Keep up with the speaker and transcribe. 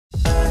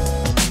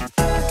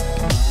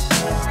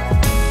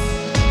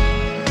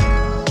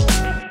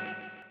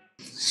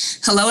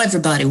Hello,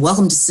 everybody.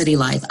 Welcome to City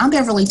Life. I'm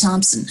Beverly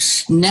Thompson.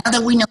 Now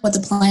that we know what the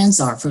plans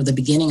are for the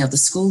beginning of the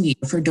school year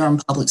for Durham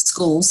Public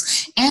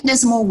Schools, and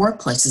as more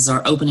workplaces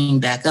are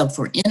opening back up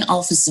for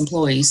in-office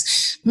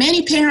employees,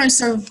 many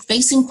parents are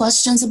facing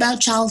questions about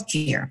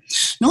childcare.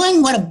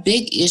 Knowing what a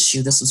big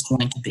issue this was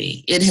going to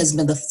be, it has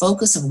been the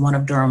focus of one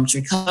of Durham's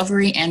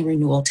Recovery and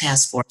Renewal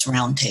Task Force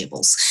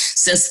roundtables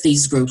since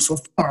these groups were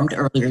formed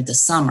earlier this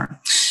summer.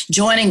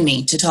 Joining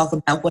me to talk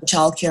about what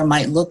childcare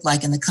might look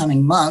like in the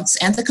coming months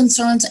and the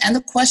concerns and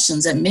the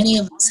questions that many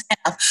of us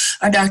have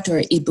are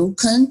Dr.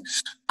 Ibukun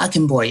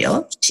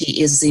Akinboyo.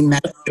 She is the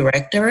Medical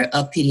Director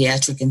of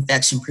Pediatric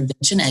Infection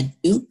Prevention at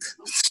Duke.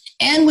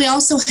 And we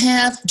also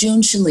have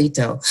June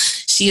Shillito.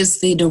 She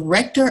is the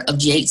Director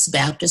of Yates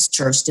Baptist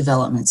Church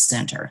Development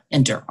Center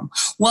in Durham.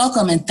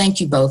 Welcome and thank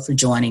you both for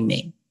joining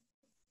me.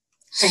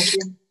 Thank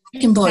you.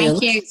 Akinboyo, let's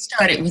get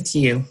started with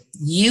you.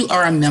 You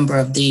are a member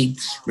of the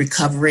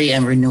Recovery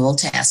and Renewal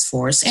Task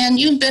Force, and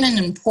you've been an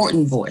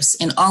important voice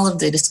in all of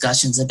the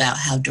discussions about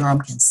how Durham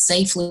can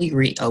safely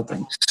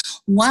reopen.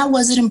 Why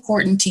was it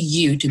important to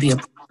you to be a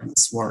part of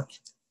this work?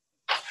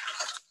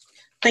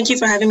 Thank you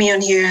for having me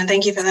on here, and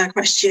thank you for that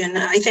question.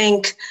 I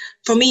think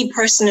for me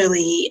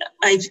personally,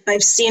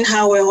 I've seen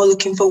how we're all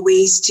looking for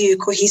ways to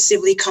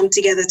cohesively come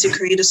together to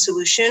create a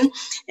solution.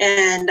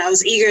 And I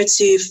was eager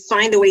to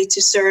find a way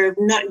to serve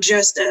not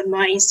just at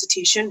my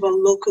institution, but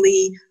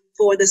locally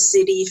for the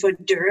city, for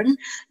Durham.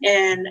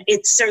 And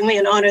it's certainly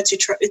an honor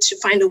to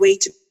find a way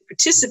to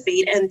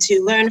participate and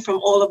to learn from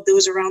all of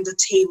those around the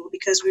table,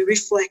 because we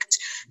reflect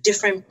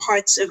different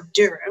parts of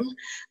Durham.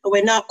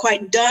 We're not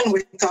quite done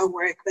with our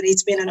work, but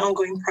it's been an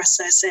ongoing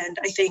process. And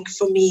I think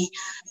for me,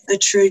 a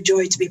true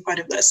joy to be part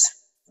of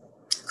this.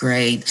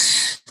 Great.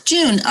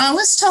 June,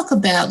 let's talk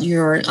about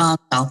your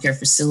childcare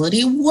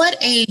facility. What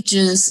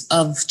ages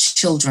of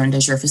children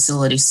does your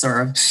facility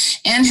serve?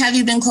 And have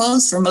you been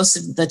closed for most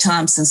of the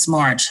time since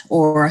March,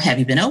 or have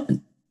you been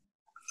open?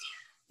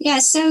 Yeah,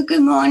 so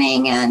good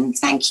morning, and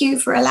thank you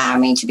for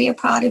allowing me to be a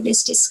part of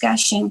this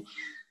discussion.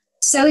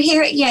 So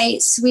here at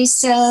Yates, we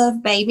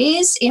serve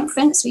babies,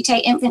 infants. We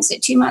take infants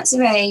at 2 months of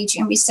age,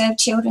 and we serve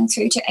children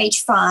through to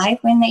age 5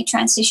 when they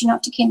transition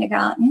up to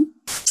kindergarten.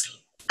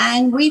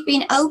 And we've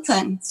been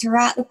open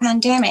throughout the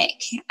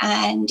pandemic,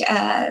 and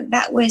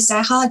that was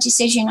a hard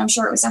decision. I'm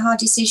sure it was a hard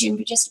decision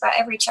for just about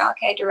every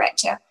childcare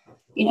director.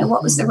 You know,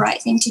 what was the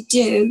right thing to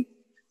do?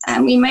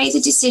 And we made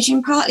the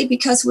decision partly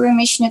because we're a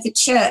mission of the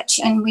church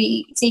and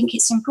we think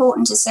it's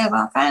important to serve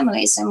our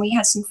families. And we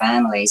had some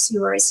families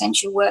who were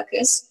essential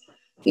workers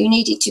who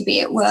needed to be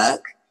at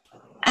work.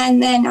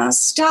 And then our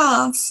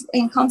staff,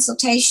 in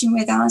consultation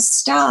with our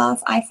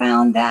staff, I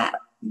found that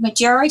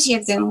majority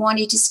of them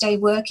wanted to stay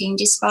working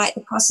despite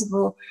the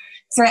possible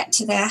threat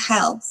to their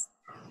health.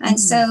 And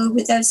so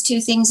with those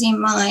two things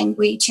in mind,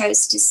 we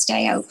chose to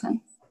stay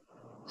open.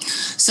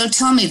 So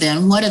tell me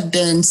then, what have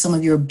been some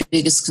of your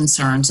biggest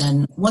concerns,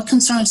 and what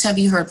concerns have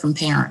you heard from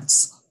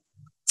parents?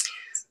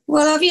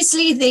 Well,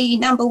 obviously the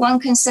number one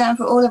concern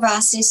for all of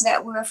us is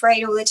that we're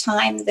afraid all the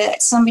time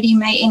that somebody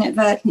may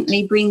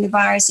inadvertently bring the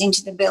virus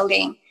into the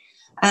building,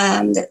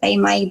 that they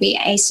may be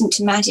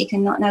asymptomatic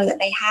and not know that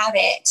they have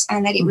it,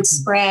 and that it would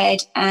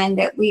spread, and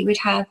that we would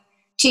have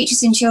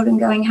teachers and children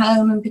going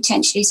home and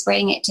potentially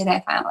spreading it to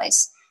their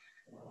families.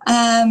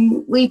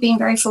 We've been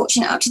very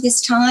fortunate up to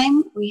this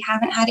time. We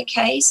haven't had a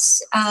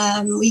case.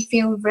 We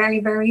feel very,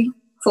 very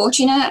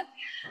fortunate.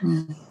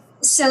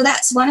 So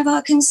that's one of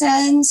our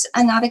concerns.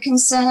 Another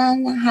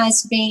concern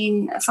has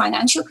been a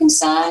financial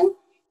concern.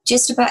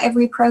 Just about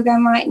every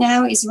program right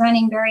now is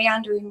running very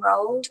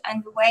under-enrolled,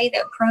 and the way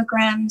that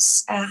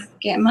programs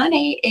get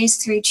money is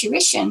through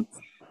tuition,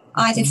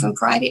 either from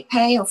private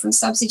pay or from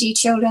subsidy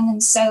children.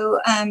 And so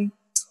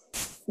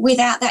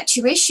without that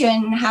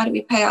tuition, how do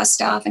we pay our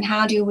staff and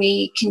how do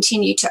we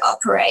continue to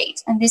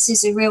operate? And this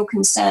is a real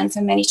concern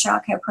for many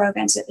childcare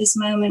programs at this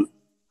moment.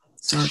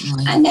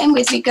 Certainly. And then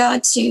with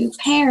regard to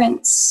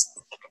parents,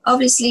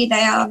 obviously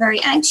they are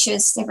very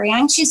anxious. They're very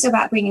anxious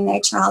about bringing their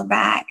child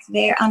back.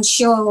 They're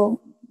unsure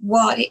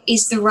what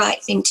is the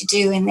right thing to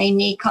do, and they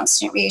need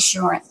constant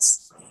reassurance.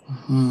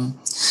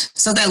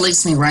 So that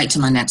leads me right to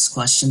my next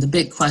question. The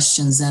big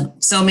questions that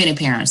so many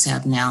parents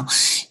have now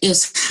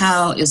is,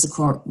 how is the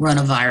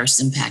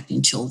coronavirus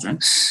impacting children?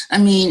 I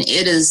mean,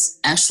 it is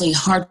actually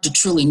hard to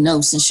truly know,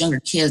 since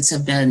younger kids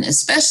have been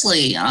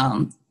especially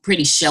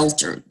pretty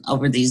sheltered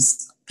over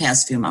these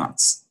past few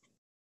months.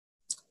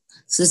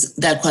 So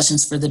that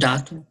question's for the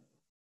doctor.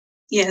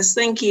 Yes,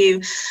 thank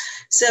you.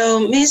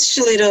 So Ms.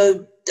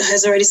 Shillito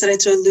has already started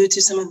to allude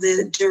to some of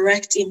the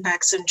direct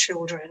impacts on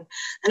children.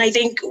 And I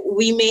think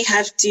we may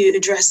have to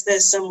address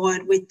this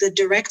somewhat with the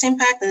direct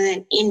impact and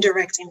then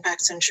indirect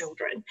impacts on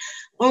children.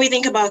 When we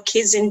think about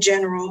kids in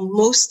general,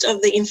 most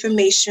of the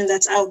information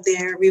that's out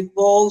there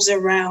revolves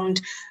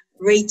around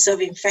rates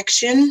of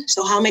infection.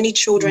 So how many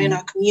children in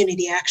our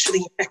community are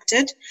actually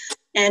infected?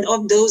 And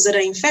of those that are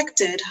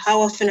infected,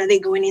 how often are they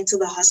going into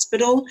the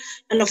hospital?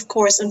 And of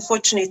course,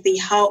 unfortunately,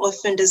 how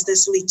often does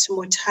this lead to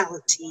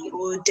mortality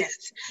or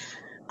death?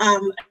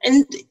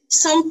 And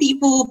some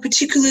people,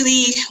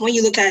 particularly when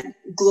you look at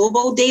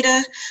global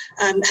data,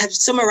 have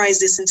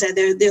summarized this and said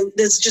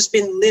there's just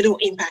been little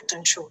impact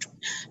on children.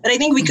 But I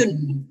think we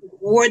could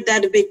word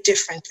that a bit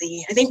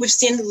differently. I think we've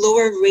seen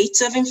lower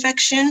rates of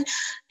infection,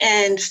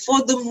 and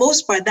for the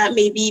most part, that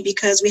may be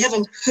because we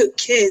haven't put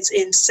kids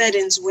in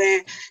settings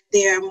where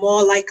they are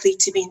more likely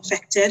to be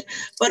infected,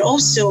 but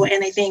also,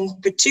 and I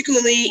think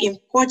particularly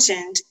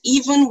important,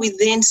 even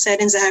within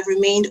settings that have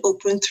remained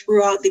open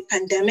throughout the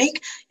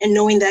pandemic, and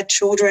knowing that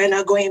children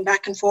are going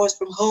back and forth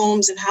from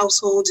homes and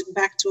households and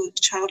back to a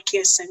child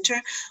care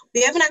center,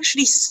 we haven't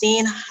actually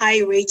seen high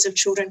rates of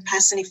children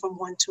passing it from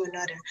one to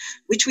another,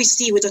 which we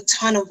see with a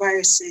ton of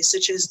viruses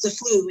such as the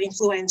flu,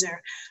 influenza,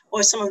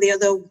 or some of the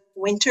other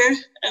winter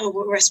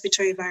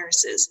respiratory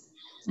viruses.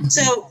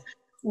 So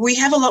we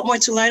have a lot more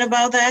to learn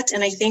about that,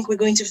 and I think we're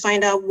going to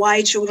find out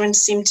why children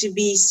seem to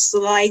be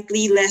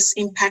slightly less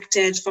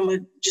impacted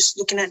from just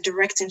looking at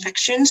direct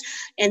infections,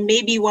 and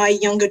maybe why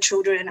younger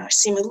children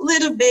seem a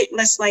little bit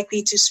less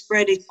likely to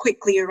spread it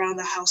quickly around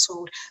the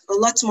household. But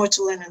lots more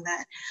to learn on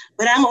that.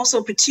 But I'm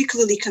also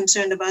particularly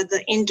concerned about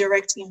the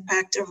indirect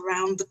impact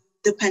around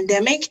the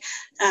pandemic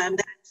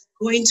that's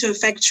going to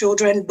affect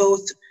children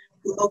both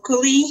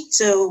locally,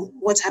 so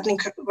what's happening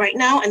right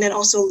now, and then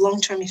also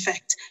long-term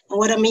effect. And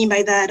what I mean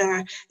by that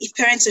are, if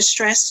parents are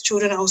stressed,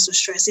 children are also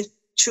stressed. If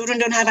children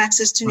don't have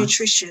access to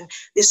nutrition,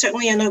 they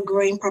certainly are not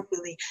growing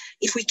properly.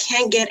 If we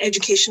can't get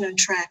education on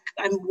track,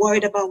 I'm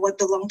worried about what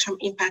the long-term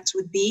impacts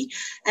would be.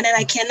 And then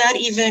I cannot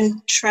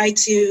even try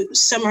to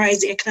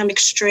summarize the economic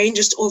strain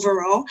just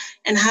overall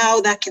and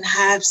how that can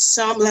have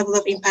some level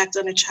of impact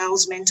on a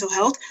child's mental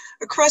health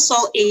across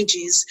all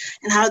ages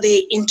and how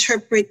they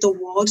interpret the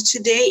world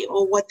today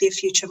or what their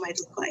future might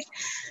look like.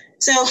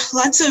 So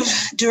lots of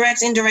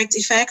direct, indirect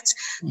effects,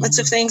 lots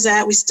of things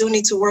that we still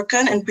need to work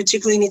on and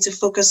particularly need to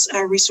focus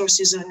our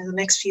resources on in the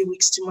next few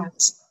weeks to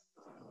months.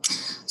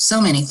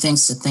 So many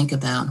things to think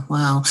about.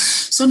 Wow.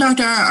 So,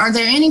 Doctor, are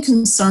there any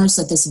concerns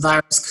that this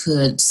virus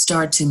could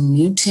start to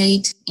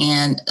mutate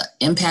and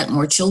impact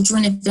more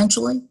children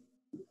eventually?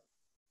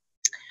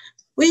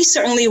 We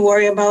certainly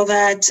worry about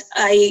that.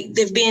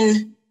 There've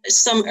been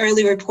some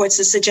early reports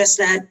that suggest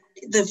that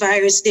the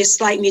virus, there's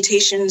slight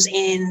mutations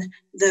in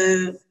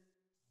the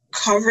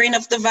covering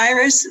of the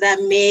virus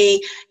that may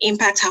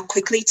impact how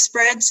quickly it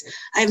spreads.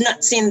 I have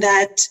not seen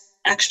that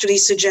actually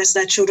suggest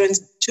that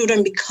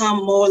children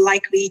become more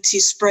likely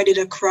to spread it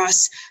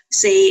across,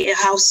 say, a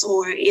house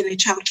or in a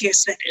child care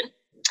setting.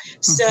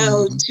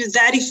 So to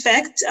that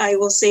effect, I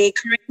will say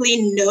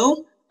currently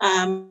no,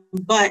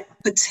 but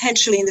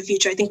potentially in the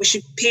future, I think we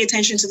should pay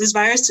attention to this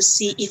virus to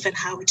see if and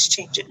how it's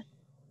changing.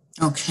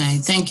 Okay,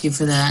 thank you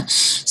for that.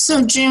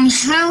 So, June,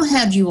 how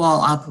have you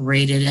all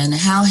operated and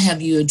how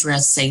have you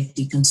addressed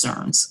safety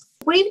concerns?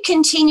 We've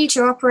continued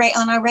to operate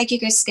on our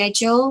regular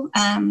schedule.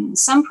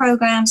 Some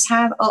programs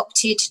have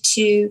opted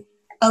to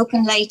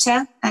open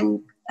later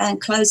and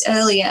close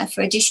earlier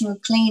for additional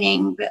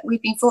cleaning, but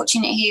we've been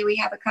fortunate here. We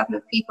have a couple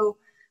of people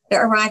that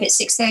arrive at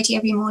 6:30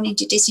 every morning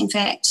to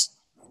disinfect,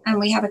 and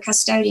we have a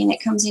custodian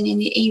that comes in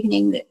the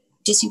evening that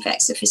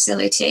disinfects the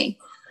facility.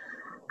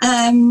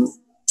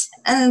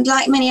 And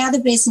like many other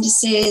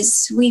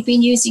businesses, we've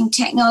been using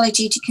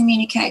technology to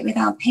communicate with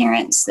our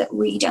parents that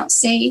we don't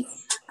see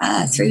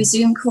through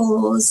Zoom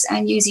calls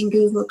and using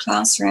Google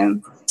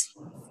Classroom.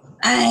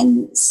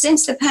 And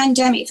since the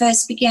pandemic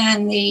first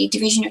began, the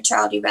Division of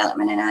Child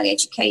Development and Early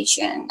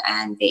Education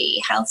and the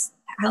Health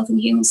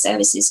and Human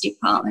Services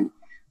Department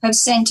have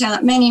sent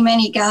out many,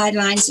 many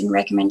guidelines and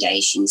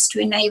recommendations to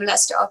enable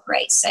us to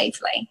operate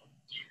safely.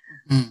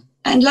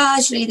 And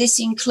largely this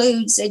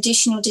includes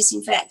additional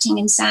disinfecting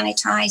and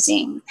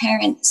sanitizing.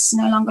 Parents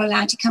no longer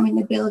allowed to come in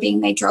the building.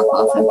 They drop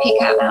off and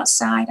pick up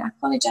outside. I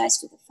apologize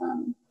for the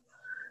phone.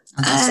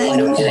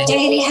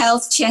 Daily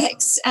health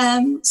checks,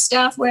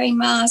 staff wearing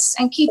masks,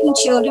 and keeping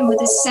children with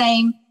the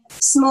same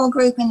small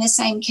group and the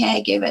same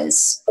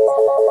caregivers.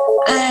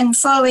 And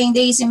following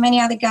these and many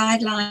other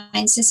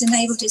guidelines has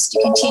enabled us to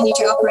continue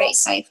to operate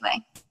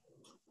safely.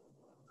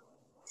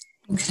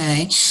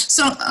 Okay,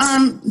 so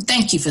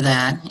thank you for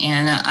that,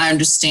 and I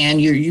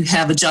understand you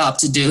have a job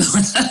to do.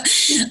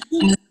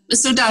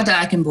 So, Dr.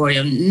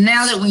 Akinboyo,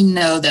 now that we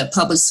know that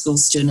public school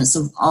students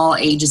of all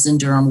ages in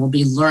Durham will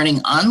be learning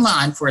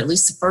online for at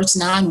least the first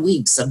 9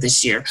 weeks of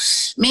this year,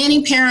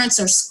 many parents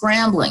are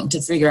scrambling to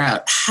figure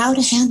out how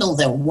to handle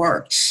their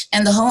work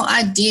and the whole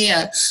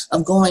idea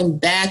of going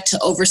back to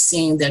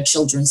overseeing their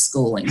children's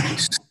schooling.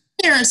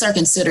 Parents are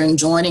considering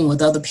joining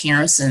with other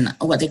parents in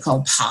what they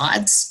call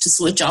pods to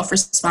switch off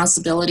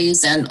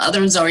responsibilities, and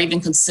others are even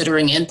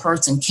considering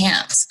in-person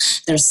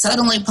camps. They're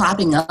suddenly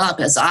popping up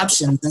as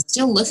options and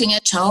still looking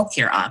at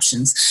childcare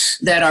options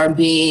that are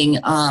being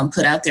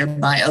put out there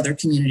by other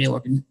community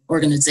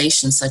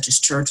organizations such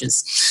as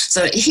churches.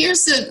 So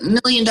here's the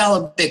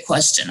million-dollar big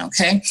question,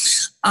 okay?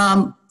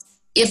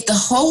 If the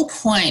whole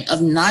point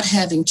of not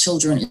having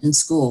children in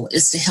school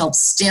is to help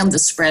stem the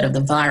spread of the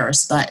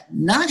virus by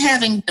not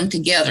having them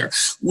together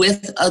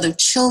with other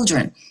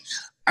children,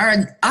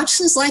 are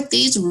options like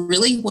these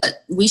really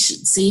what we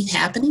should see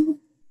happening?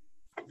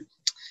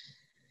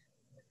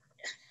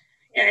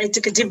 I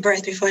took a deep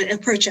breath before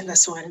approaching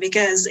this one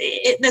because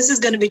this is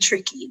going to be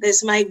tricky.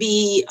 This might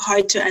be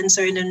hard to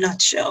answer in a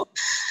nutshell.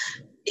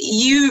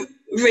 You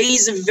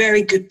raise a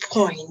very good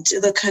point.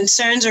 The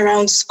concerns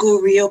around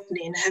school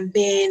reopening have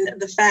been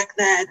the fact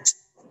that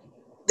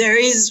there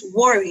is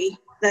worry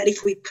that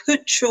if we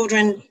put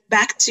children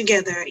back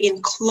together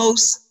in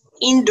close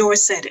indoor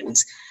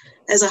settings,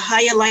 there's a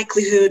higher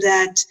likelihood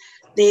that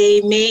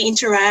they may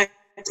interact.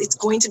 It's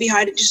going to be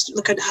hard to just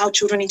look at how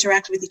children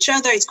interact with each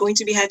other. It's going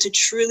to be hard to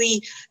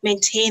truly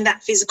maintain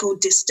that physical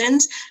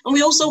distance. And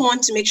we also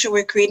want to make sure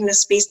we're creating a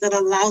space that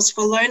allows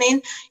for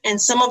learning.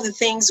 And some of the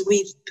things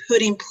we've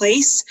put in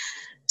place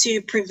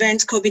to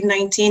prevent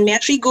COVID-19 may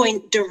actually go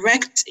in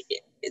direct.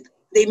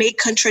 They may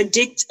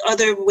contradict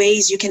other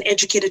ways you can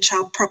educate a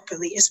child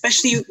properly,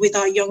 especially with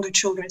our younger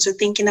children. So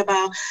thinking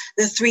about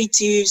the 3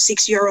 to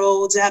 6 year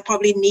olds that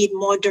probably need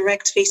more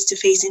direct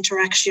face-to-face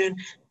interaction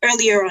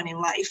earlier on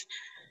in life.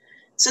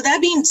 So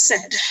that being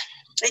said,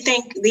 I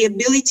think the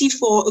ability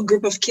for a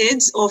group of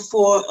kids or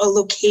for a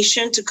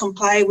location to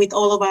comply with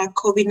all of our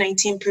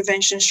COVID-19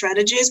 prevention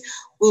strategies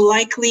will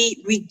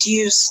likely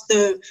reduce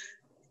the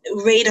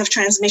rate of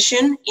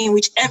transmission in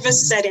whichever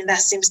setting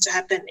that seems to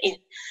happen in.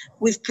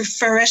 We've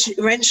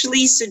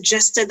preferentially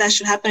suggested that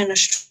should happen in a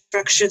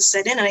structured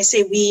setting. And I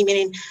say we,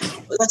 meaning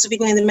lots of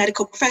people in the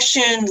medical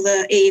profession.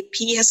 The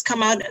AAP has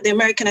come out, the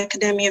American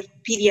Academy of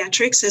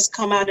Pediatrics has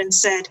come out and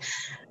said,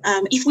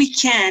 if we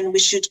can, we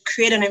should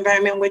create an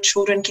environment where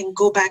children can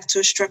go back to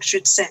a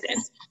structured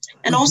setting.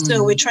 And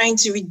also we're trying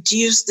to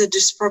reduce the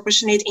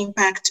disproportionate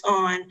impact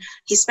on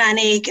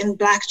Hispanic and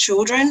Black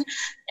children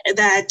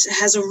that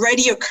has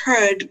already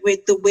occurred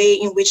with the way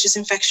in which this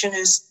infection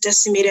has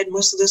decimated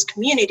most of those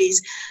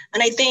communities.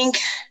 And I think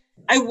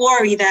I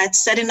worry that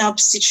setting up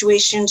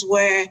situations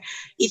where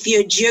if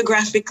you're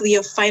geographically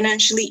or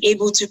financially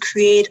able to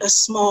create a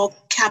small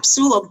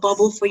capsule or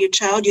bubble for your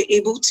child, you're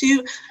able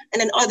to,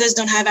 and then others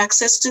don't have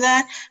access to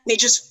that, may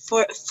just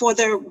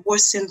further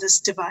worsen this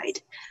divide.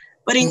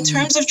 But in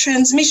terms of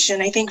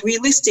transmission, I think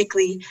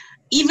realistically,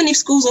 even if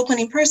schools open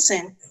in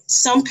person,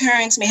 some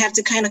parents may have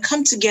to kind of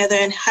come together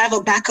and have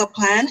a backup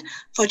plan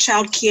for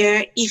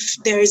childcare if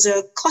there is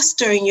a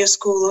cluster in your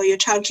school or your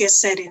childcare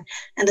setting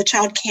and the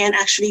child can't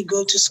actually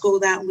go to school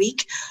that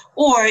week,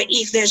 or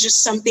if there's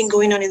just something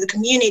going on in the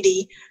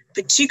community,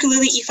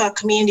 particularly if our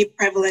community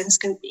prevalence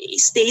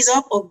stays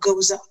up or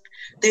goes up.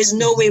 There's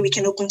no way we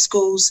can open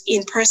schools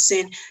in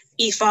person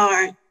if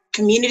our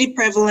community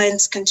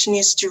prevalence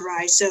continues to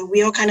rise. So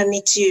we all kind of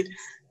need to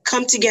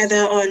come together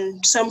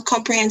on some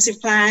comprehensive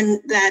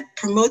plan that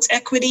promotes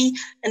equity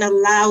and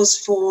allows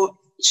for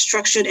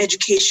structured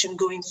education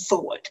going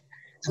forward.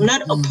 I'm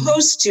not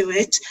opposed to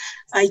it.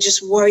 I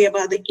just worry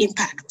about the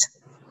impact.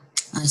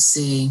 I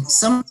see.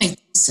 Something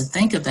to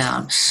think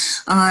about.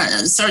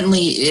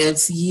 Certainly,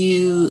 if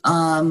you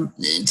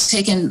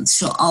take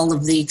into all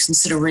of the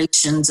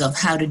considerations of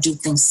how to do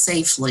things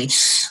safely,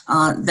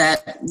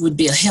 that would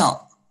be a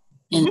help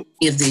in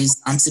any of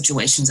these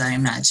situations, I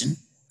imagine.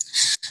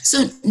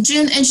 So,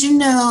 Jen, as you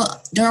know,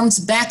 Durham's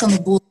Back on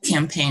the Board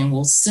campaign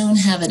will soon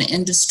have an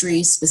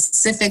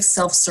industry-specific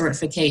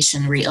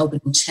self-certification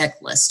reopening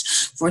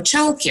checklist for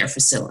childcare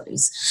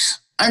facilities.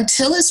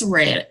 Until it's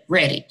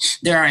ready,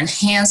 there are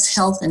enhanced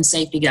health and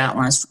safety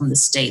guidelines from the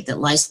state that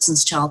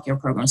licensed childcare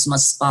programs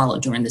must follow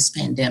during this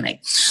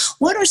pandemic.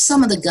 What are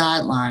some of the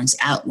guidelines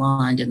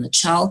outlined in the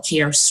Child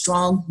Care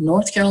Strong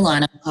North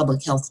Carolina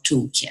Public Health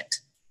Toolkit?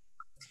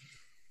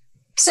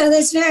 So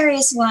there's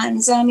various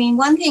ones. I mean,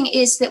 one thing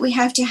is that we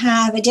have to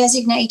have a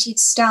designated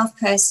staff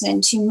person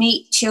to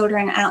meet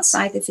children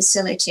outside the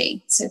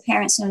facility. So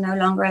parents are no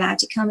longer allowed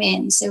to come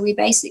in. So we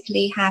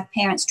basically have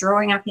parents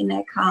drawing up in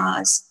their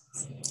cars,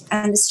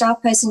 and the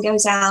staff person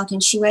goes out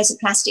and she wears a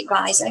plastic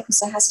visor because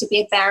there has to be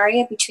a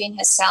barrier between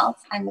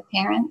herself and the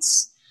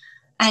parents.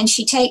 And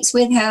she takes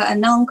with her a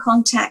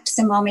non-contact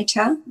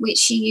thermometer, which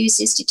she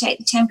uses to take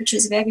the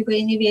temperatures of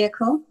everybody in the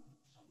vehicle.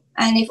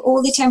 And if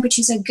all the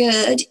temperatures are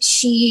good,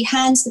 she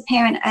hands the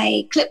parent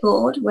a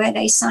clipboard where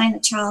they sign the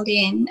child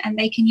in, and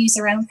they can use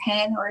their own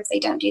pen, or if they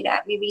don't do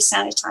that, we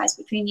re-sanitize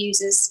between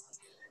users.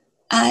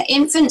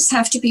 Infants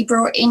have to be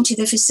brought into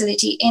the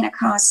facility in a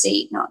car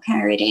seat, not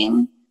carried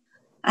in.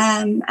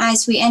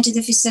 As we enter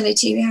the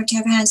facility, we have to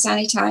have hand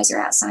sanitizer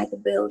outside the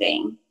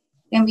building.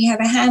 Then we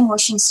have a hand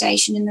washing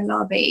station in the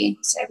lobby.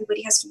 So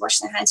everybody has to wash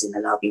their hands in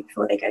the lobby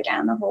before they go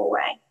down the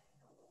hallway.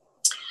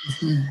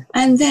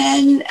 And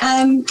then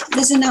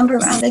there's a number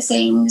of other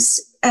things.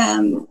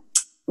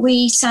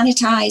 We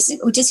sanitize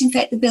or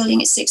disinfect the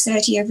building at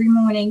 6:30 every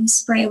morning,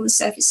 spray all the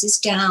surfaces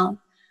down.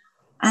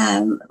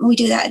 We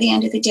do that at the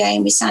end of the day,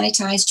 and we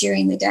sanitize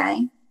during the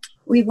day.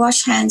 We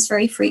wash hands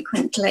very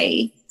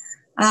frequently.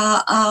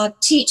 Our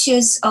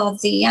teachers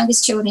of the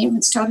youngest children,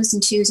 infants, toddlers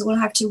and twos, all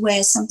have to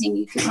wear something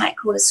you might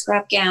call a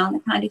scrub gown, the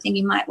kind of thing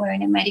you might wear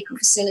in a medical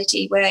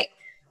facility, where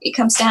it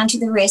comes down to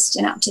the wrist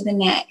and up to the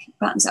neck,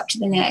 buttons up to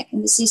the neck.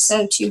 And this is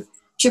so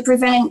to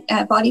prevent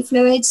body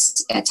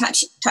fluids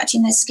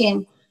touching their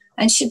skin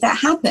And should that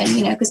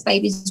happen, because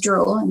babies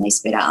drool and they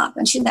spit up,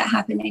 and should that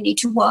happen, they need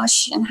to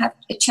wash and have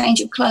a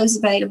change of clothes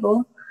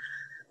available.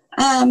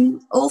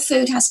 All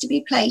food has to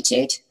be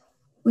plated.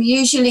 We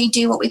usually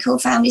do what we call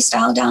family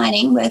style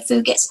dining, where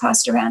food gets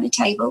passed around a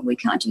table. We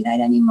can't do that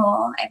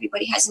anymore.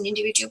 Everybody has an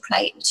individual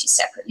plate, which is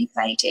separately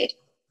plated.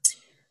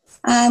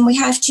 We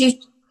have to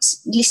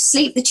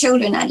sleep the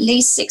children at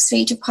least 6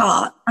 feet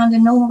apart. Under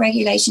normal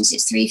regulations,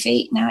 it's 3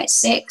 feet. Now it's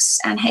 6,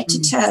 and head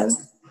to toe.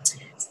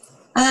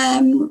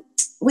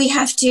 We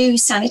have to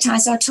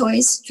sanitize our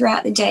toys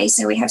throughout the day.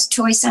 So we have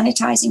toy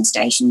sanitizing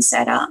stations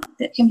set up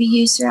that can be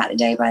used throughout the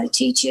day by the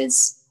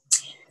teachers.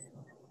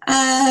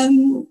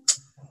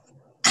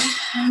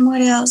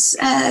 What else?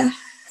 And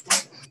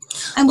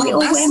we all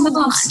wear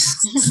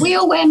masks. We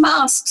all wear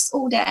masks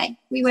all day.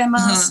 We wear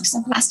masks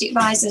and plastic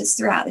visors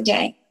throughout the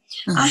day.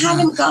 I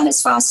haven't gone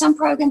as far. Some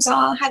programs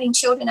are having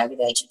children over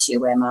the age of 2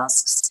 wear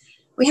masks.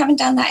 We haven't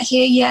done that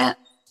here yet.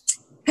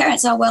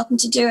 Parents are welcome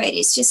to do it.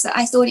 It's just that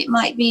I thought it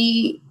might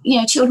be,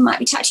 children might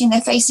be touching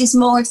their faces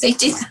more if they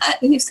did that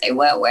than if they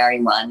were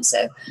wearing one.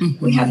 So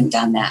we haven't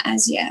done that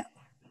as yet.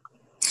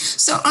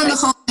 So on the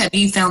whole, have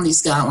you found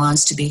these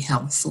guidelines to be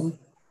helpful?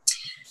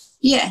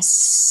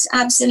 Yes,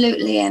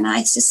 absolutely. And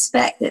I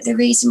suspect that the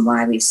reason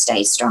why we've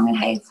stayed strong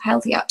and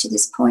healthy up to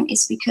this point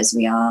is because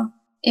we are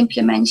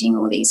implementing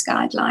all these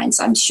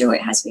guidelines. I'm sure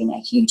it has been a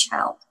huge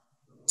help.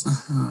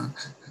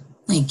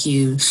 Thank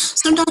you.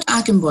 So, Dr.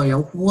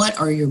 Akinboyo, what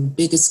are your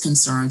biggest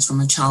concerns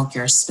from a child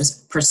care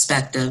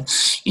perspective?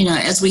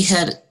 As we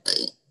head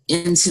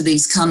into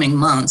these coming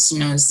months,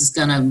 this is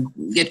going to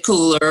get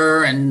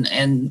cooler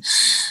and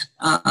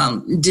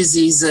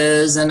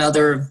diseases and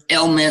other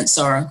ailments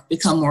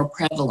become more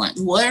prevalent.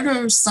 What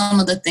are some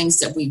of the things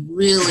that we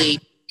really,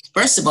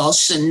 first of all,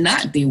 should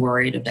not be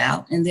worried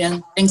about, and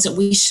then things that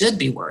we should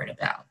be worried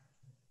about?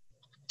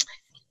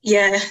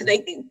 Yeah,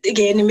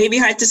 again, it may be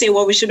hard to say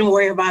what we shouldn't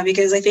worry about,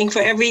 because I think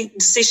for every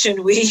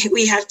decision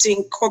we have to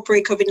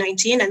incorporate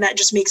COVID-19, and that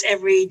just makes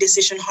every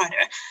decision harder.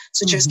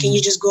 Such as, can you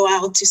just go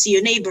out to see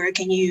your neighbor?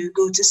 Can you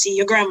go to see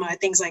your grandma?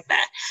 Things like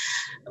that.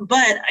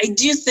 But I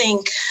do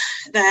think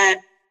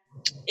that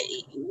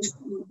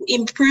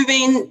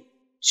improving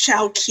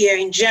childcare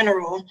in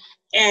general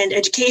and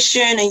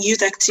education and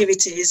youth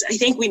activities, I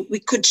think we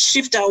could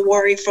shift our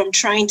worry from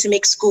trying to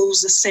make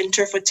schools a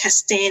center for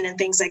testing and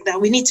things like that.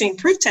 We need to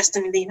improve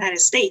testing in the United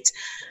States.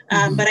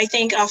 But I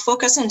think our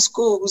focus on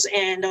schools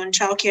and on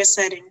childcare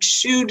settings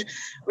should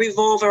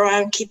revolve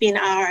around keeping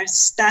our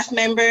staff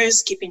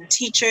members, keeping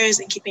teachers,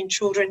 and keeping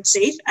children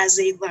safe as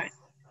they learn.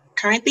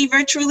 Currently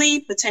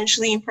virtually,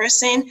 potentially in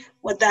person,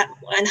 what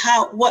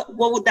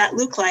would that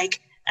look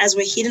like as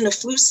we're hitting the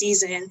flu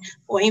season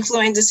or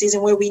influenza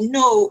season, where we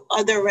know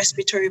other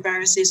respiratory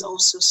viruses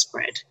also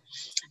spread.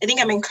 I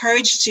think I'm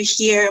encouraged to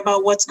hear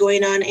about what's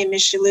going on in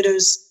Ms.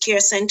 Shillito's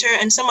care center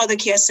and some other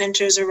care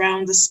centers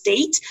around the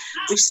state.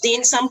 We've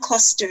seen some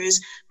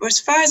clusters, but as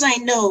far as I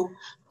know,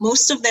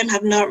 most of them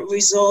have not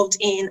resolved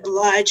in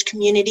large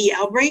community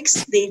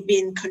outbreaks. They've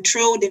been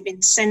controlled, they've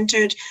been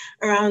centered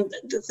around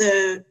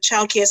the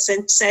childcare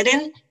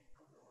setting.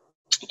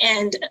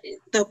 And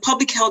the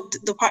public health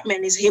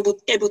department is able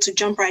to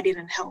jump right in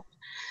and help.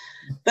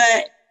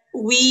 But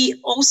we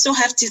also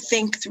have to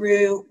think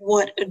through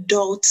what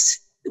adults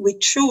with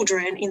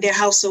children in their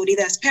household,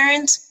 either as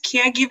parents,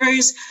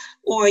 caregivers,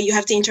 or you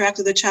have to interact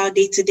with the child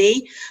day to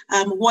day,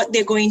 what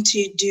they're going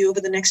to do over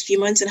the next few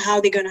months and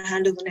how they're going to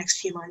handle the next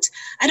few months.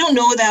 I don't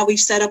know that we've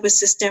set up a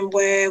system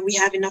where we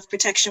have enough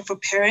protection for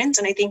parents,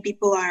 and I think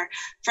people are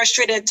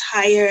frustrated,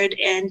 tired,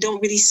 and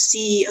don't really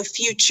see a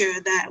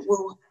future that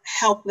will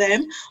help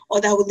them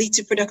or that will lead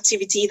to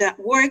productivity, that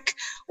work,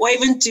 or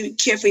even to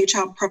care for your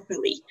child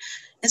properly.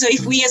 And so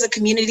if we as a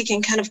community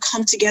can kind of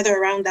come together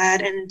around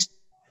that and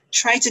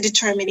try to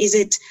determine, is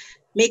it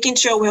making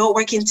sure we're all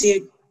working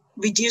to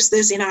reduce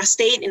this in our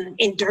state,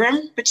 in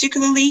Durham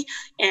particularly.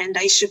 And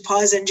I should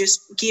pause and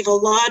just give a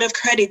lot of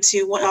credit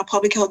to what our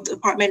public health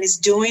department is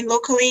doing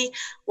locally,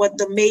 what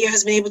the mayor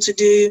has been able to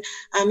do,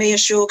 Mayor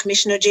Shaw,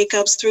 Commissioner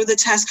Jacobs, through the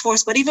task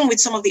force, but even with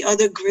some of the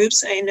other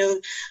groups. I know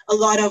a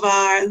lot of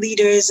our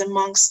leaders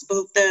amongst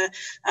both the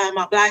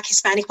our Black,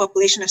 Hispanic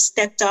population have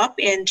stepped up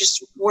and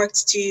just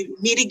worked to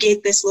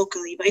mitigate this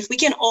locally. But if we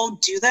can all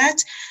do that,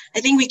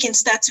 I think we can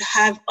start to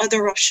have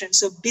other options.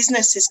 So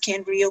businesses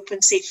can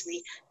reopen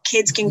safely,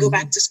 kids can go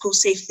back to school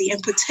safely,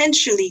 and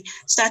potentially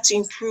start to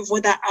improve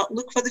what that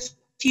outlook for the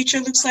future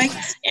looks like,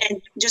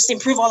 and just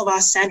improve all of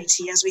our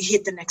sanity as we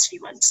hit the next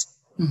few months.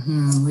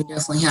 We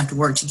definitely have to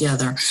work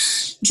together.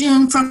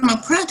 June, from a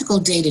practical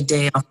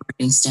day-to-day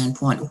operating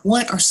standpoint,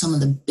 what are some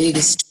of the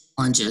biggest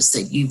challenges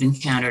that you've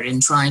encountered in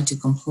trying to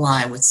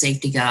comply with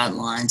safety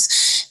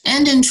guidelines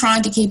and in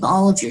trying to keep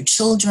all of your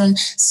children,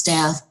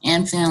 staff,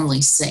 and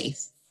families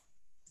safe?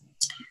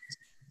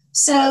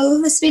 So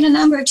there's been a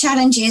number of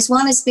challenges.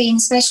 One has been,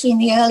 especially in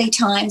the early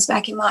times,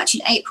 back in March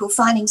and April,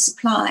 finding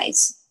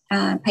supplies,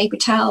 paper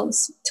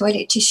towels,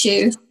 toilet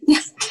tissue,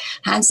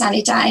 hand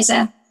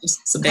sanitizer,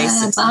 Just the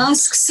basics.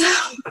 Masks,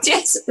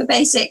 yes, the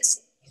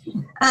basics.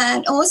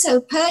 And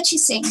also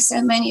purchasing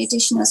so many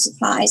additional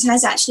supplies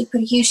has actually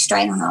put a huge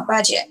strain on our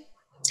budget.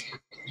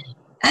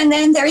 And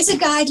then there is a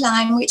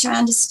guideline, which I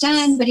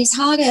understand, but it's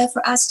harder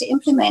for us to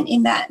implement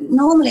in that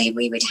normally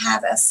we would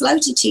have a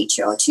floater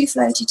teacher or 2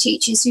 floater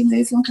teachers who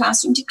move from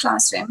classroom to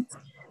classroom.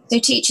 So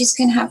teachers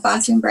can have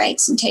bathroom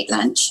breaks and take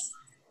lunch.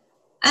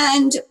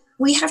 And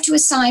we have to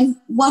assign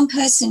 1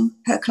 person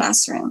per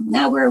classroom.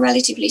 Now we're a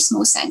relatively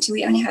small center.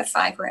 We only have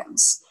 5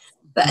 rooms.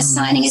 But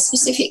assigning a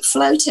specific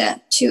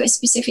floater to a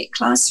specific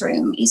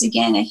classroom is,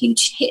 again, a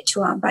huge hit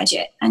to our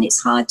budget. And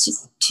it's hard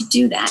to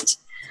do that.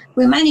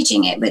 We're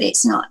managing it, but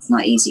it's not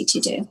easy to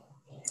do.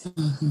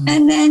 Mm-hmm.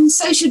 And then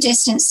social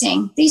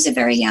distancing. These are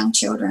very young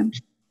children.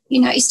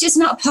 You know, it's just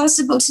not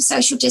possible to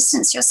social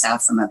distance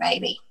yourself from a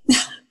baby.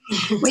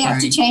 We have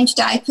to change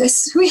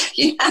diapers.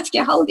 You have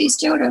to hold these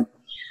children.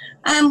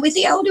 With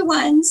the older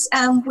ones,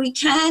 we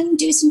can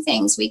do some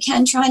things. We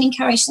can try and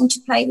encourage them to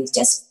play with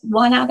just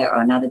one other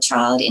or another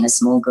child in a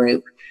small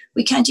group.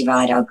 We can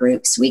divide our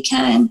groups. We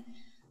can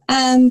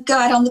go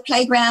out on the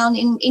playground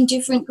in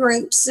different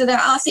groups. So there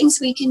are things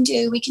we can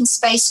do. We can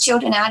space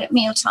children out at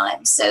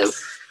mealtime. So,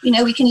 you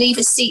know, we can leave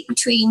a seat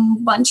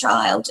between one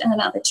child and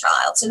another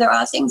child. So there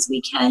are things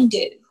we can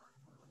do.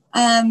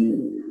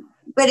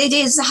 But it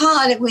is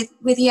hard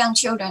with young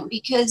children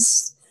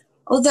because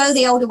although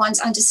the older ones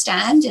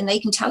understand and they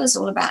can tell us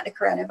all about the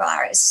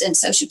coronavirus and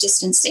social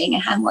distancing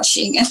and hand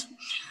washing, and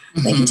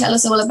they can tell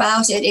us all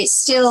about it, it's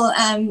still,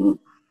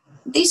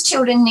 these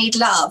children need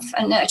love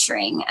and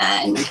nurturing,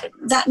 and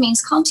that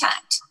means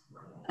contact.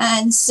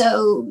 And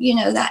so, you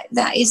know,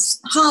 that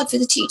is hard for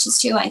the teachers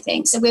too, I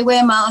think. So we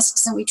wear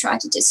masks and we try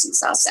to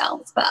distance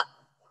ourselves, but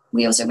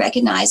we also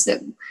recognize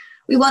that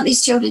we want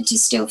these children to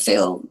still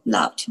feel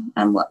loved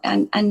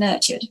and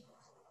nurtured.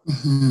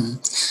 Mm-hmm.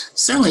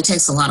 Certainly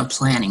takes a lot of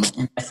planning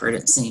and effort,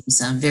 it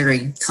seems,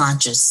 very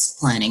conscious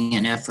planning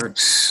and effort.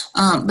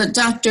 But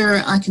Dr.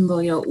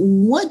 Akinboyo,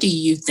 what do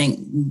you think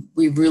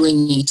we really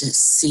need to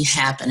see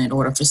happen in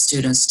order for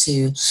students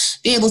to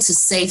be able to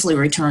safely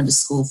return to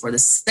school for the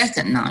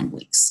second 9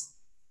 weeks?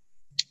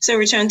 So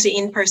return to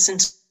in-person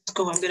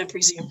school, I'm going to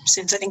presume,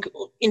 since I think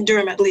in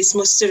Durham, at least,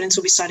 most students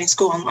will be starting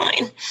school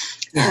online.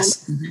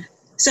 Yes.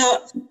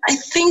 So I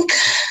think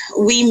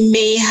we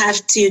may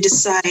have to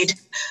decide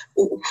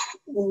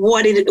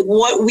what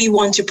we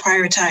want to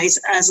prioritize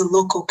as a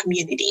local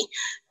community.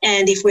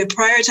 And if we're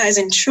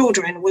prioritizing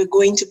children, we're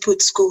going to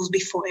put schools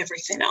before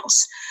everything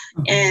else.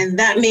 Mm-hmm. And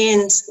that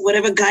means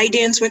whatever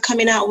guidance we're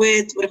coming out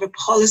with, whatever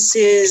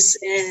policies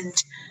and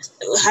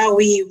how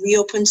we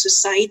reopen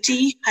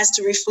society has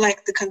to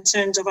reflect the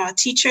concerns of our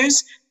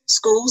teachers,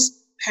 schools,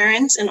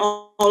 parents, and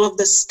all of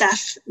the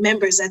staff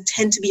members that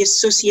tend to be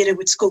associated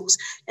with schools.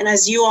 And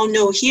as you all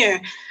know here,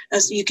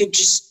 as you could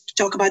just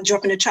talk about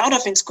dropping a child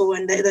off in school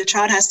and the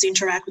child has to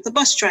interact with the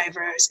bus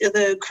drivers,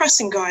 the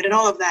crossing guard and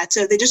all of that.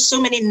 So there's just so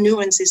many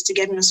nuances to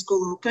getting a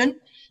school open.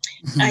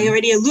 Mm-hmm. I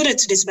already alluded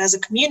to this, but as a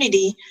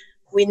community,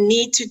 we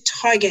need to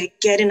target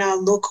getting our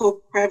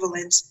local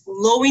prevalence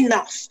low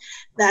enough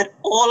that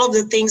all of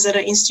the things that are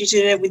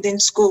instituted within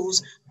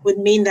schools would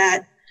mean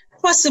that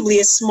possibly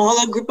a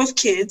smaller group of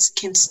kids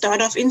can start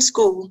off in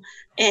school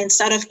and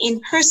start off in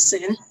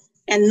person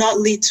and not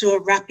lead to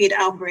a rapid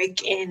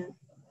outbreak in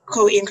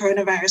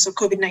coronavirus or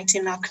COVID-19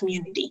 in our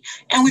community.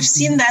 And we've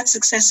seen that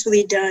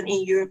successfully done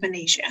in Europe and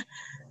Asia.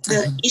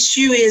 The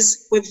issue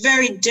is we're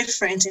very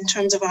different in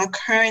terms of our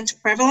current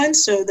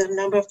prevalence, so the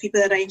number of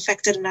people that are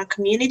infected in our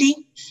community.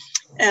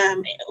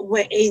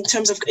 In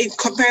terms of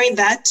comparing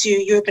that to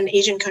Europe and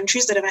Asian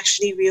countries that have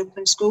actually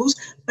reopened schools,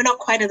 we're not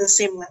quite at the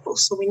same level,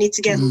 so we need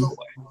to get lower.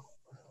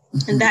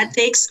 And that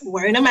takes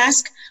wearing a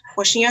mask,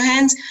 washing your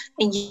hands,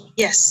 and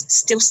yes,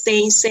 still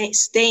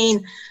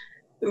staying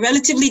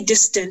relatively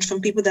distant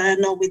from people that are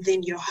not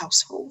within your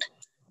household.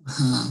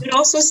 But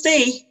also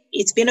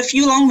it's been a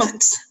few long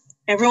months.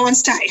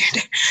 Everyone's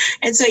tired.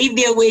 And so if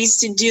there are ways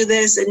to do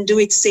this and do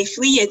it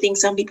safely, I think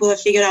some people have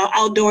figured out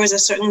outdoors are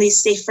certainly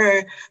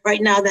safer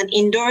right now than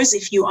indoors.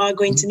 If you are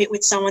going to meet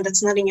with someone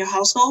that's not in your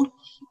household,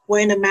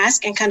 wearing a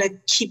mask and kind of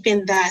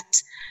keeping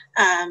that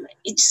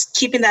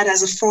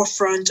as a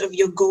forefront of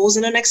your goals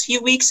in the next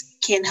few weeks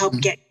can help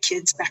get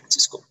kids back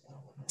to school.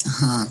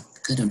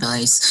 Good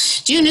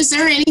advice. June, is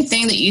there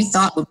anything that you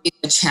thought would be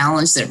a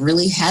challenge that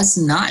really has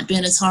not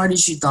been as hard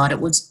as you thought it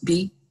would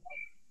be?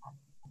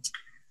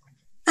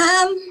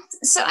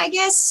 So I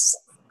guess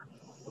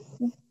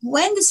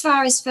when this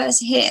virus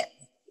first hit,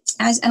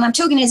 and I'm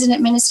talking as an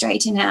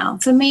administrator now,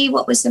 for me,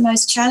 what was the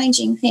most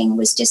challenging thing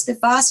was just the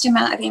vast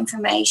amount of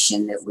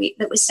information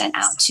that was sent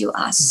out to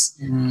us.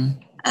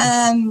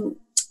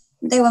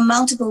 There were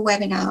multiple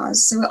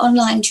webinars, there were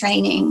online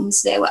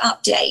trainings, there were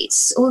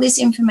updates. All this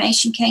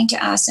information came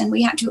to us and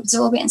we had to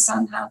absorb it and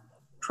somehow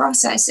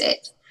process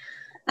it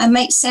and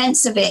make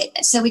sense of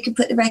it so we could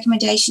put the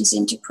recommendations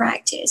into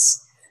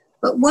practice.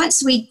 But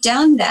once we'd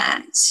done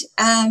that,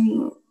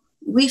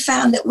 we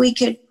found that we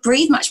could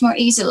breathe much more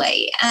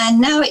easily.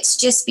 And now it's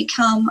just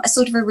become a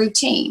sort of a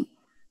routine.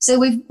 So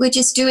we're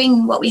just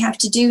doing what we have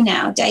to do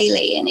now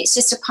daily, and it's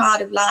just a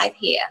part of life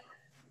here.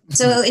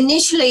 So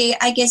initially,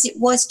 I guess it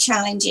was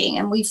challenging,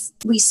 and we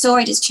saw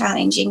it as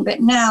challenging, but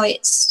now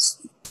it's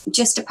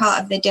just a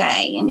part of the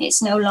day, and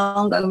it's no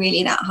longer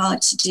really that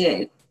hard to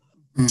do.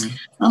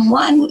 And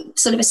one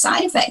sort of a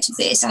side effect of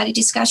this, I had a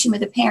discussion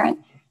with a parent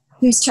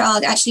whose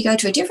child actually go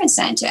to a different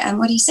centre, and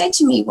what he said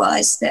to me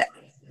was that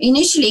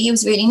initially he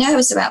was really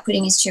nervous about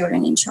putting his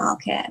children in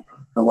childcare,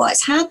 but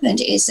what's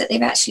happened is that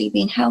they've actually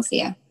been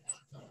healthier.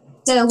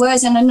 So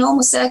whereas under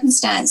normal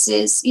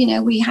circumstances,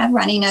 we have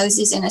runny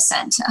noses in a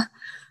centre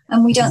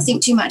and we don't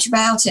think too much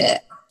about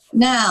it,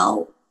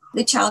 now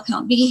the child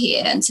can't be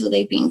here until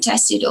they've been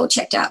tested or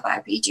checked out by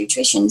a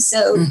pediatrician.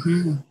 So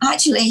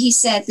actually, he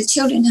said the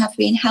children have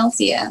been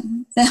healthier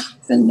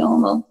than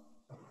normal.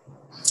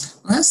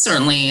 Well, that's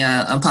certainly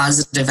a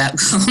positive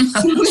outcome.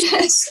 Look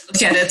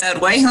at it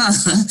that way, huh?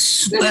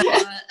 But,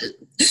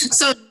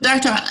 so,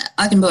 Dr.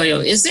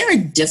 Akinboyo, is there a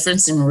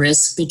difference in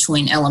risk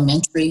between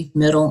elementary,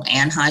 middle,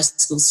 and high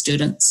school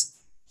students?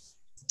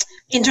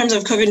 In terms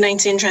of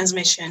COVID-19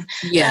 transmission?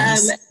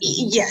 Yes.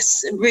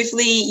 Yes,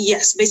 briefly,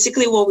 yes.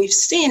 Basically, what we've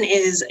seen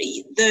is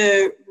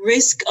the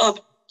risk of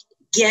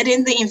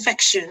getting the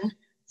infection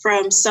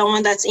from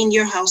someone that's in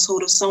your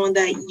household or someone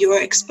that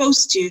you're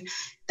exposed to,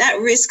 that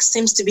risk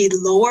seems to be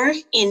lower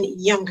in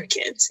younger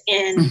kids.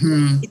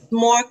 And it's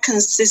more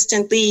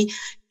consistently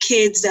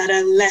kids that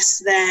are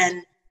less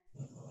than,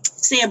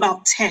 say,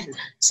 about 10.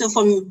 So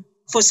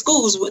for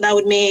schools, that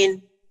would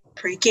mean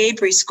pre-K,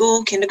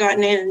 preschool,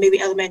 kindergarten, and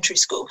maybe elementary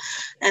school.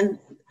 And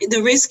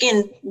the risk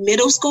in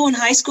middle school and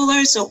high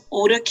schoolers, so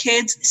older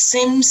kids,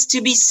 seems to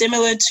be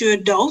similar to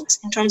adults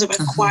in terms of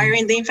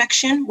acquiring the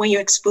infection when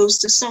you're exposed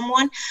to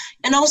someone,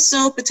 and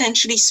also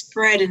potentially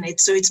spreading it.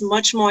 So it's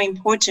much more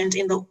important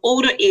in the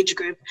older age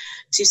group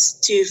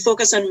to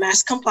focus on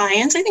mask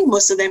compliance. I think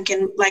most of them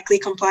can likely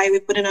comply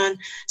with putting on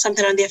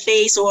something on their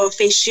face or a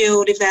face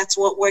shield if that's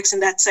what works in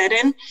that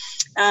setting.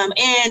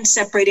 And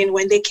separating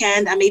when they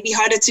can. That may be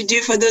harder to do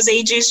for those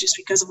ages just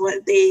because of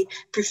what they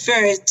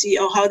prefer to,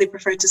 or how they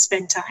prefer to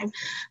spend time.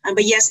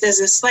 But yes, there's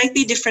a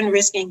slightly different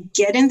risk in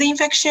getting the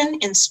infection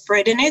and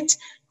spreading it.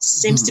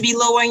 Seems to be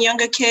lower in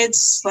younger kids,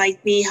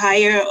 slightly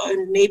higher,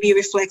 or maybe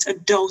reflects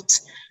adult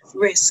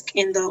risk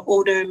in the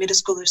older middle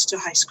schoolers to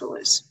high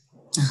schoolers.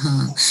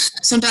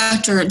 So,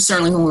 Doctor,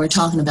 certainly when we're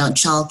talking about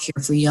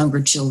childcare for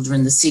younger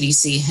children, the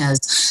CDC has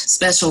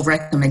special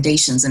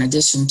recommendations in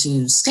addition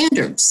to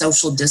standard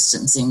social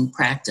distancing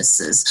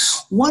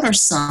practices. What are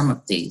some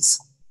of these?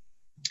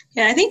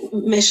 Yeah, I think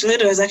Ms.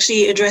 Shillito has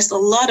actually addressed a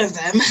lot of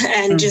them,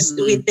 and just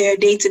with their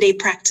day-to-day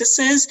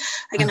practices,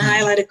 I can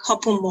highlight a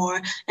couple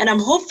more. And I'm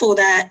hopeful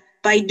that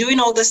by doing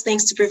all those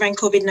things to prevent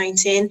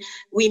COVID-19,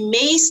 we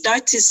may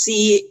start to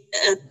see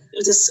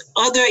this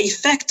other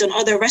effect on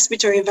other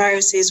respiratory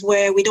viruses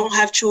where we don't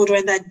have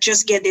children that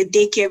just get their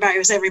daycare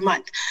virus every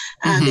month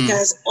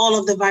because all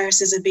of the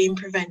viruses are being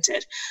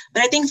prevented.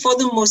 But I think for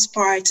the most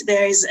part,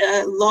 there is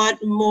a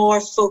lot more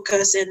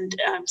focus and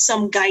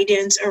some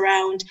guidance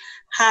around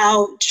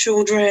how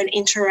children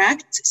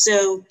interact.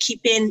 So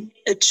keeping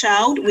a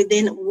child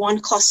within one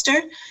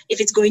cluster.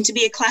 If it's going to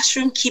be a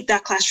classroom, keep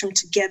that classroom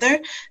together,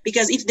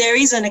 because if there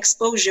is an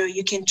exposure,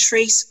 you can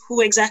trace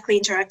who exactly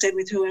interacted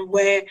with who and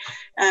where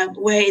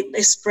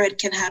the spread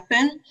can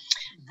happen.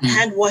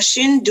 Hand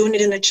washing, doing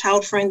it in a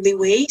child-friendly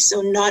way.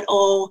 So not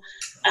all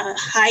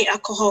high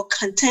alcohol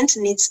content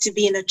needs to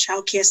be in a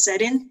childcare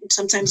setting.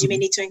 Sometimes you may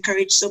need to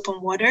encourage soap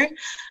and water,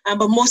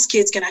 but most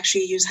kids can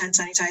actually use hand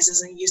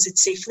sanitizers and use it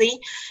safely.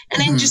 And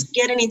then just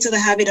getting into the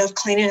habit of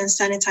cleaning and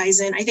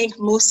sanitizing. I think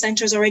most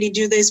centers already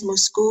do this,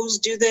 most schools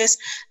do this,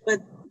 but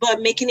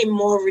making it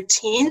more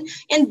routine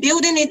and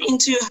building it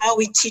into how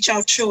we teach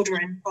our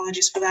children.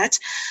 Apologies for that.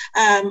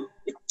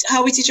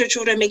 How we teach our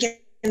children, making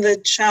the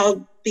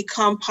child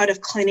become part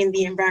of cleaning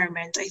the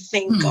environment, I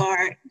think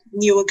are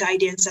newer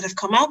guidance that have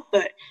come out,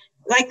 but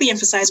likely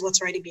emphasize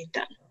what's already being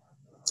done.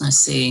 I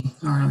see.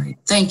 All right.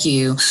 Thank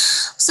you.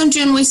 So,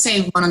 Jen, we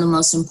saved one of the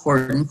most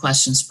important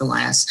questions for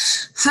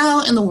last.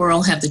 How in the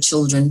world have the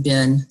children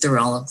been through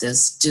all of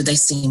this? Do they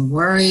seem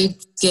worried,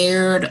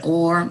 scared,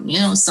 or,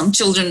 some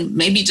children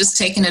maybe just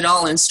taking it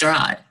all in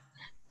stride?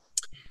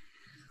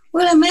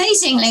 Well,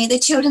 amazingly, the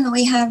children that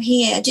we have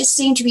here just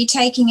seem to be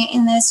taking it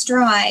in their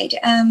stride.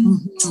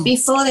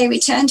 Before they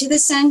return to the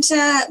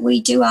centre,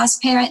 we do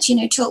ask parents,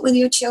 talk with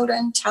your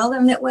children, tell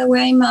them that we're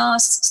wearing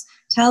masks,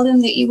 tell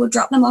them that you will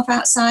drop them off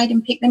outside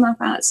and pick them up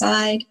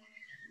outside.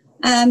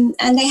 And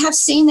they have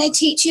seen their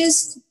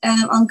teachers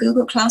on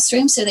Google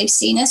Classroom, so they've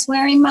seen us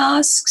wearing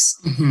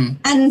masks.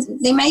 And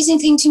the amazing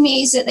thing to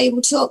me is that they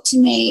will talk to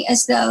me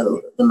as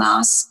though the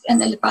mask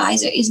and the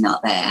visor is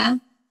not there.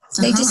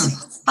 They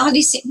just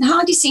hardly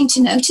seem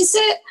to notice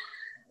it.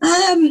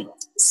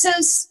 So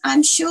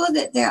I'm sure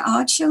that there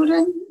are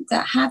children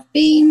that have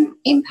been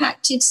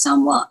impacted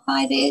somewhat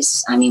by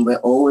this. I mean, we're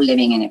all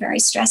living in a very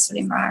stressful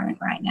environment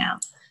right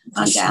now,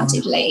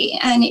 undoubtedly.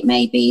 And it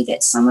may be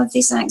that some of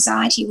this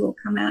anxiety will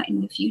come out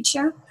in the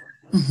future.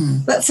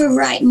 But for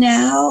right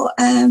now,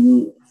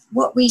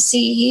 what we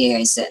see here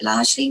is that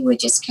largely we're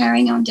just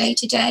carrying on day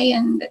to day,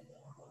 and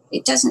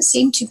it doesn't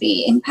seem to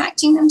be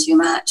impacting them too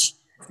much.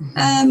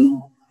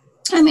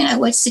 I mean, I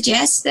would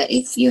suggest that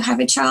if you have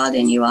a child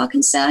and you are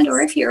concerned,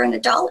 or if you're an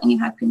adult and you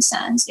have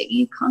concerns, that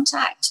you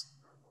contact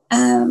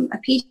a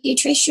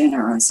pediatrician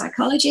or a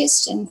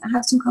psychologist and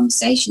have some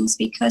conversations,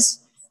 because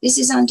this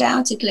is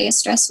undoubtedly a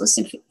stressful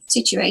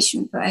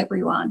situation for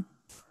everyone,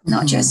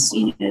 not just,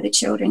 the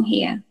children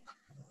here.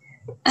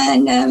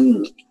 And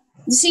the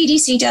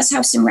CDC does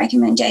have some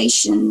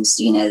recommendations.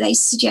 They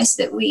suggest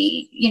that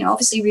we,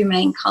 obviously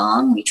remain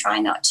calm. We try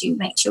not to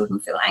make children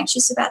feel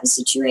anxious about the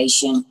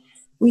situation.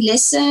 We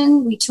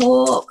listen, we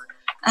talk.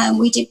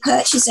 We did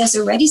purchase, there's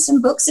already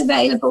some books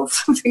available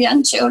for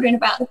young children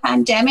about the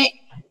pandemic.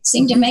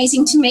 Seemed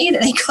amazing to me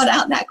that they got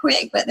out that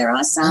quick, but there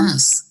are some.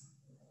 Yes.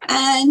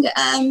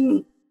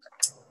 And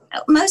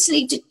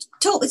mostly to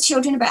talk with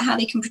children about how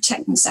they can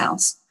protect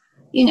themselves.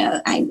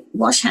 And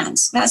wash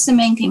hands. That's the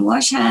main thing.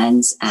 Wash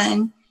hands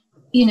and,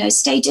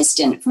 stay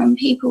distant from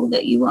people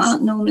that you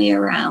aren't normally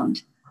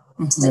around,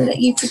 so that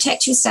you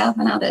protect yourself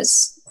and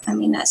others. I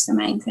mean, that's the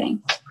main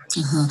thing.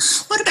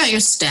 What about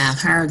your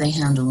staff? How are they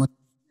handling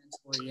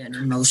mentally and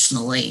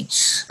emotionally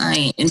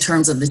in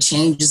terms of the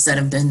changes that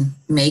have been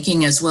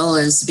making, as well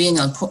as being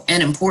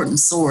an important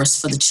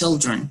source for the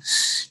children,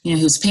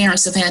 whose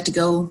parents have had to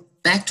go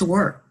back to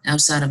work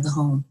outside of the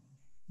home?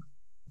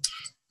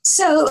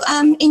 So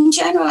in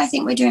general, I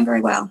think we're doing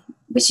very well,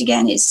 which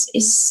again is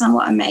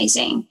somewhat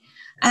amazing.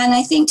 And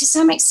I think to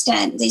some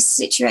extent this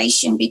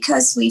situation,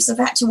 because we've sort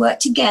of had to work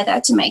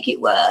together to make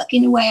it work,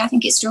 in a way I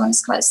think it's drawn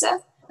us closer,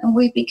 and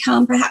we've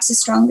become perhaps a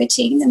stronger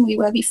team than we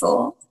were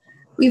before.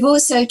 We've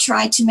also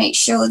tried to make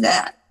sure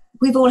that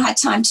we've all had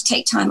time to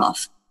take time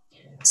off.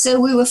 So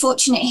we were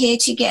fortunate here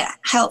to get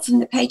help from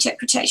the Paycheck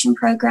Protection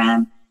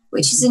Program,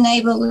 which has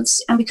enabled,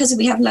 and because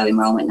we have low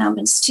enrollment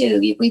numbers too,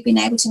 we've been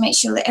able to make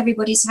sure that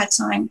everybody's had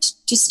time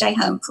to stay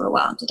home for a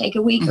while, to take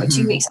a week or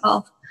 2 weeks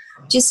off,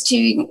 just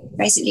to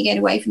basically get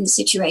away from the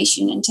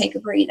situation and take a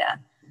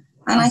breather.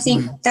 And I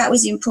think that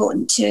was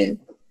important too.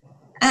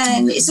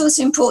 And it's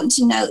also important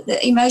to note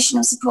that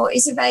emotional support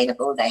is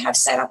available. They have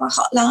set up a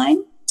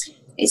hotline.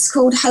 It's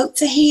called Hope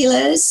for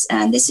Healers,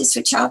 and this is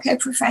for childcare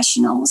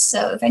professionals.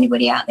 So if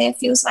anybody out there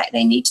feels like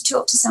they need to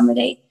talk to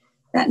somebody,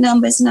 that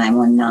number is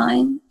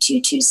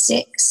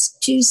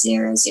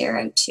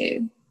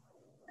 919-226-2002.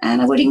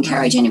 And I would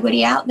encourage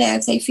anybody out there,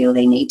 if they feel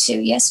they need to,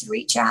 yes,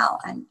 reach out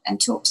and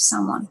talk to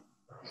someone.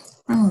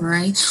 All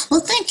right. Well,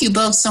 thank you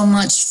both so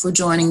much for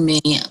joining me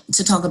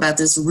to talk about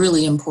this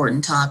really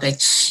important topic.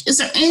 Is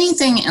there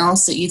anything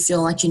else that you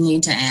feel like you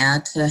need to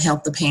add to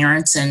help the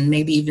parents and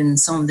maybe even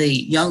some of the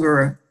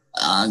younger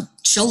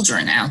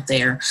children out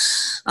there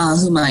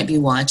who might be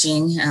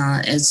watching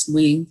as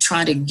we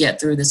try to get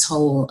through this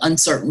whole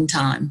uncertain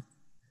time?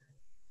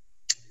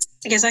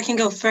 I guess I can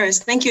go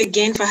first. Thank you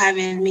again for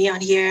having me on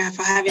here,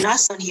 for having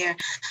us on here.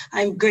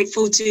 I'm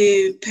grateful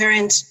to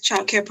parents,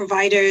 childcare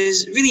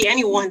providers, really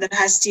anyone that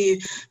has to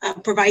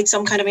provide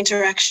some kind of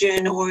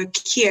interaction or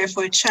care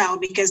for a child,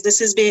 because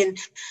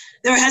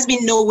there has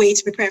been no way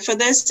to prepare for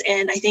this.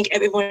 And I think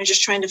everyone is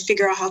just trying to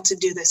figure out how to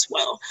do this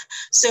well.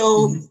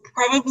 So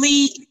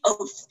probably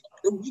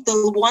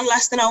the one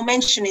last thing I'll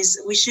mention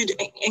is we should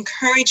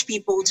encourage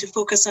people to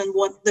focus on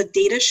what the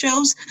data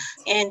shows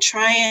and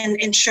try and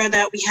ensure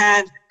that we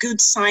have good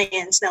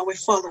science that we're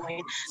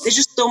following. There's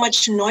just so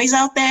much noise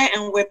out there,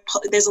 and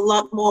there's a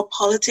lot more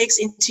politics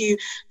into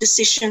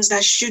decisions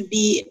that should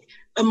be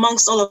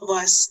amongst all of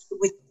us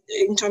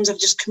in terms of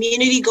just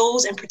community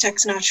goals and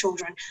protecting our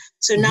children.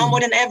 So now more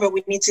than ever,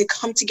 we need to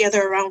come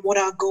together around what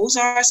our goals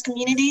are as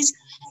communities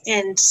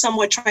and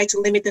somewhat try to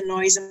limit the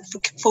noise and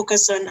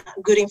focus on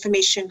good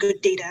information,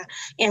 good data.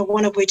 And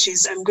one of which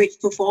is I'm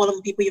grateful for all of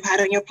the people you've had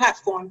on your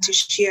platform to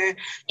share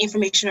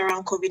information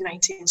around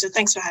COVID-19. So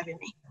thanks for having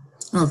me.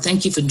 Well,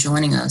 thank you for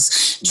joining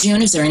us.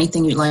 June, is there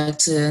anything you'd like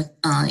to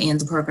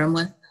end the program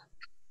with?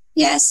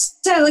 Yes.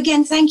 So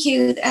again, thank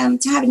you to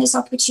having this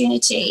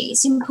opportunity.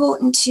 It's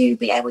important to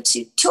be able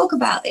to talk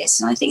about this.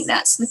 And I think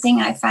that's the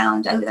thing I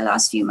found over the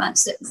last few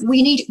months, that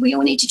we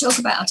all need to talk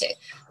about it.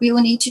 We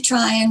all need to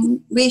try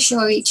and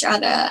reassure each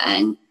other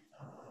and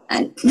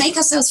make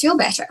ourselves feel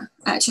better,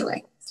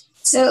 actually.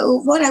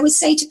 So what I would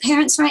say to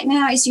parents right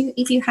now is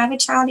if you have a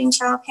child in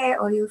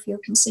childcare or if you're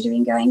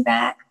considering going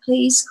back,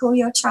 please call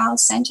your child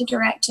center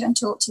director and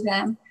talk to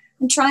them.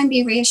 And try and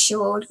be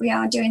reassured. We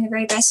are doing the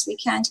very best we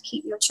can to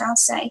keep your child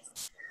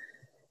safe.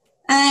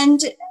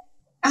 And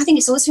I think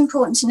it's also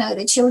important to know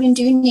that children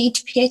do need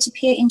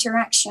peer-to-peer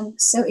interaction.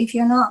 So if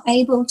you're not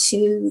able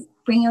to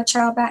bring your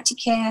child back to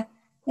care,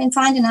 then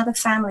find another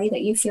family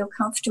that you feel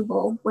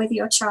comfortable with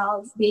your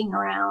child being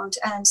around.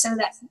 And so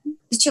that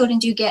the children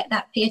do get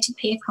that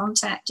peer-to-peer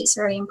contact. It's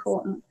very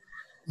important.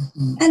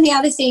 And the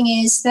other thing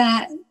is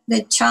that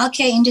the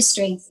childcare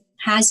industry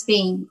has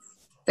been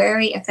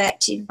very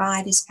affected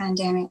by this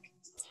pandemic.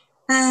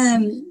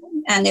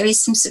 And there is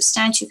some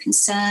substantial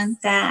concern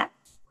that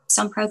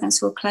some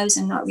programs will close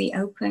and not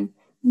reopen,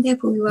 and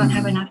therefore we won't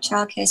have enough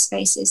childcare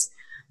spaces.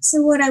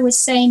 So what I would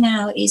say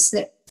now is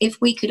that if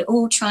we could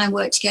all try and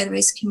work together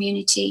as a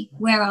community,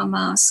 wear our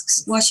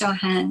masks, wash our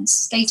hands,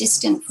 stay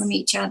distant from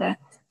each other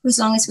for as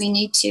long as we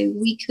need to,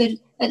 we could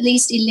at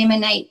least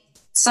eliminate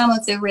some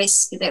of the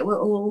risk that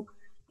we're all,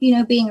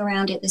 being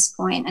around at this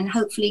point, and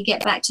hopefully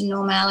get back to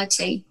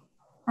normality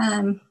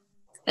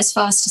as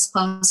fast as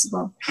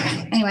possible.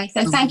 Anyway,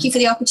 so thank you for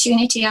the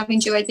opportunity. I've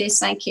enjoyed this.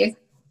 Thank you.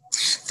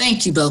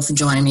 Thank you both for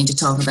joining me to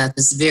talk about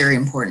this very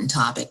important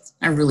topic.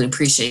 I really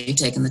appreciate you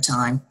taking the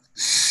time.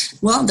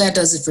 Well, that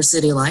does it for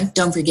City Life.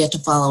 Don't forget to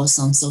follow us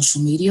on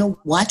social media,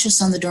 watch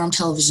us on the Durham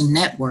Television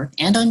Network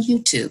and on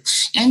YouTube,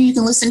 and you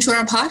can listen to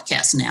our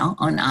podcast now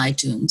on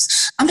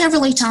iTunes. I'm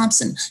Beverly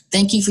Thompson.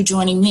 Thank you for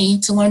joining me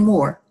to learn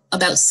more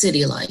about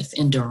City Life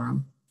in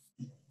Durham.